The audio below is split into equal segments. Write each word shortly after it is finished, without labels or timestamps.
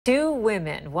Two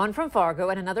women, one from Fargo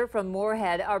and another from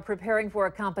Moorhead, are preparing for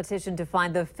a competition to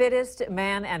find the fittest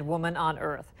man and woman on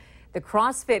earth. The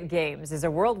CrossFit Games is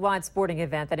a worldwide sporting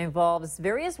event that involves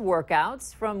various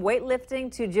workouts from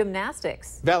weightlifting to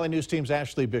gymnastics. Valley News Team's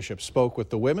Ashley Bishop spoke with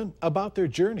the women about their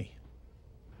journey.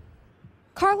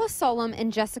 Carla Solom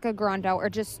and Jessica Grandau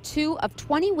are just two of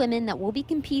 20 women that will be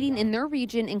competing in their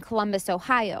region in Columbus,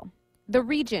 Ohio. The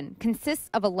region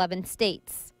consists of 11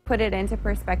 states. Put it into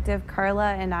perspective,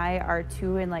 Carla and I are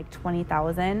 2 in like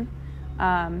 20,000.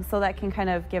 So that can kind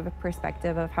of give a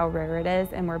perspective of how rare it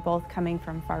is, and we're both coming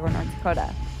from Fargo, North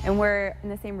Dakota. And we're in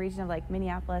the same region of like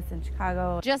Minneapolis and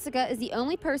Chicago. Jessica is the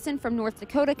only person from North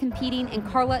Dakota competing, and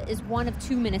Carla is one of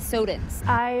 2 Minnesotans.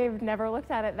 I've never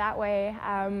looked at it that way.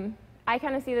 I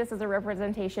kind of see this as a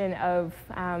representation of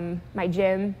my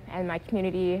gym and my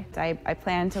community. I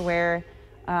plan to wear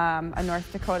a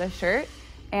North Dakota shirt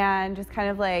and just kind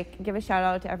of like give a shout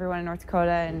out to everyone in North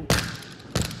Dakota. And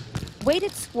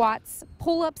weighted squats,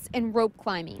 pull-ups, and rope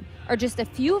climbing are just a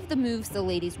few of the moves the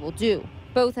ladies will do.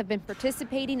 Both have been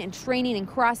participating and training in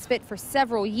CrossFit for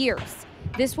several years.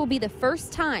 This will be the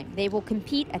first time they will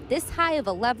compete at this high of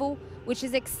a level, which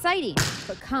is exciting,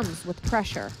 but comes with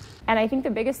pressure. And I think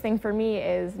the biggest thing for me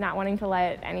is not wanting to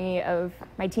let any of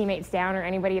my teammates down or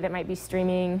anybody that might be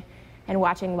streaming and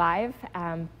watching live.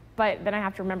 But then I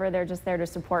have to remember they're just there to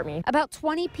support me. About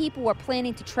 20 people are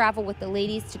planning to travel with the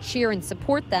ladies to cheer and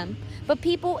support them, but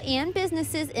people and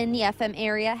businesses in the FM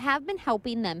area have been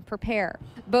helping them prepare.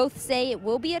 Both say it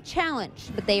will be a challenge,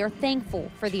 but they are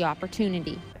thankful for the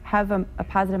opportunity. Have a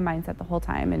positive mindset the whole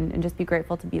time and just be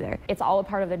grateful to be there. It's all a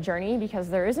part of the journey because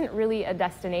there isn't really a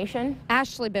destination.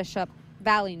 Ashley Bishop,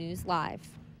 Valley News Live.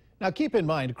 Now keep in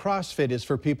mind, CrossFit is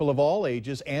for people of all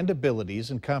ages and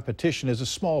abilities, and competition is a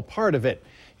small part of it.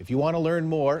 If you want to learn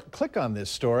more, click on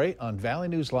this story on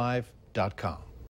valleynewslive.com.